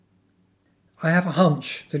I have a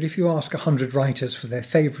hunch that if you ask 100 writers for their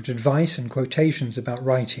favourite advice and quotations about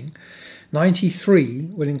writing, 93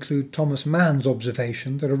 will include Thomas Mann's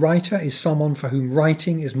observation that a writer is someone for whom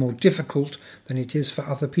writing is more difficult than it is for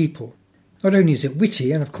other people. Not only is it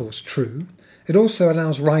witty and of course true, it also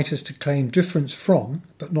allows writers to claim difference from,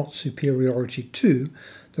 but not superiority to,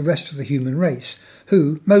 the rest of the human race,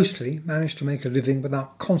 who mostly manage to make a living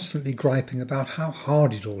without constantly griping about how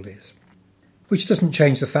hard it all is. Which doesn't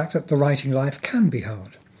change the fact that the writing life can be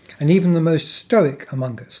hard, and even the most stoic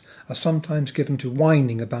among us are sometimes given to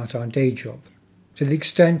whining about our day job, to the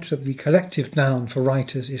extent that the collective noun for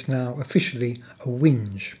writers is now officially a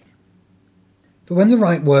whinge. But when the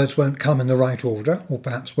right words won't come in the right order, or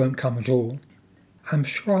perhaps won't come at all, I'm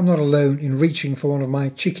sure I'm not alone in reaching for one of my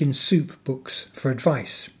chicken soup books for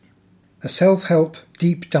advice. A self-help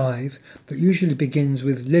deep dive that usually begins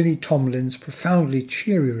with Lily Tomlin's profoundly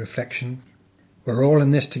cheery reflection, "We're all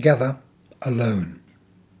in this together, alone."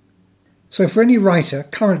 So for any writer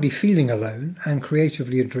currently feeling alone and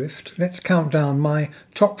creatively adrift, let's count down my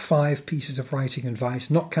top 5 pieces of writing advice,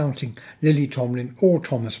 not counting Lily Tomlin or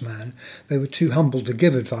Thomas Mann. They were too humble to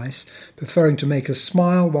give advice, preferring to make us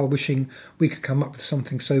smile while wishing we could come up with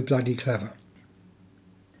something so bloody clever.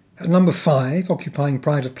 At number 5, occupying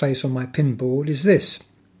pride of place on my pinboard, is this: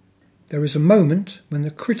 there is a moment when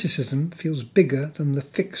the criticism feels bigger than the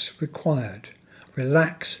fix required.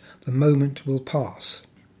 Relax, the moment will pass.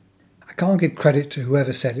 I can't give credit to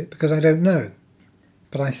whoever said it because I don't know,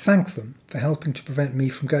 but I thank them for helping to prevent me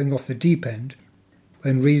from going off the deep end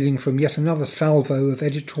when reading from yet another salvo of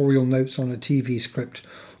editorial notes on a TV script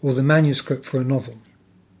or the manuscript for a novel.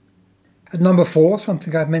 At number 4,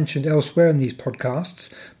 something I've mentioned elsewhere in these podcasts,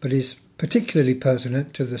 but is particularly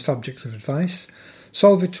pertinent to the subject of advice,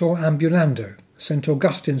 Solvitur ambulando, St.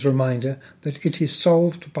 Augustine's reminder that it is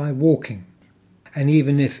solved by walking. And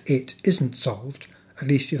even if it isn't solved, at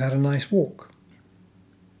least you've had a nice walk.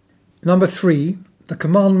 Number 3, the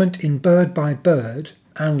commandment in Bird by Bird,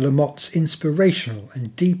 Anne Lamott's inspirational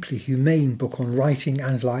and deeply humane book on writing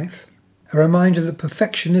and life, a reminder that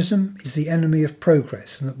perfectionism is the enemy of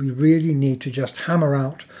progress and that we really need to just hammer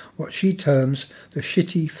out what she terms the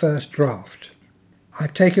shitty first draft.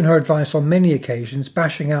 I've taken her advice on many occasions,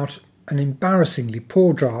 bashing out an embarrassingly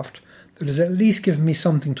poor draft that has at least given me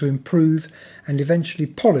something to improve and eventually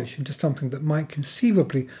polish into something that might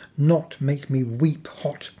conceivably not make me weep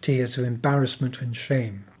hot tears of embarrassment and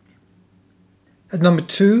shame. At number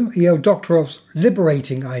 2, E.O. Doktorov's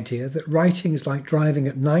liberating idea that writing is like driving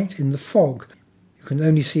at night in the fog. You can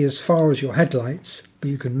only see as far as your headlights,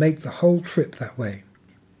 but you can make the whole trip that way.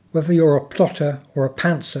 Whether you're a plotter or a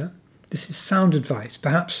pantser, this is sound advice,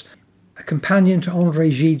 perhaps a companion to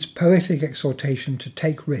André Gide's poetic exhortation to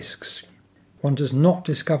take risks. One does not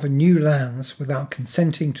discover new lands without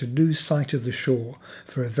consenting to lose sight of the shore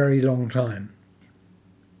for a very long time.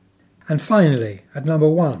 And finally, at number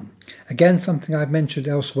 1, again something I've mentioned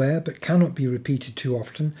elsewhere but cannot be repeated too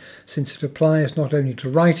often since it applies not only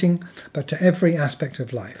to writing but to every aspect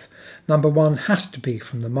of life. Number 1 has to be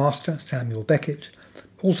from the master, Samuel Beckett.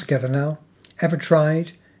 All together now. Ever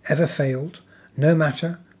tried, ever failed, no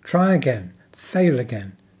matter, try again,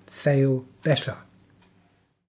 fail better.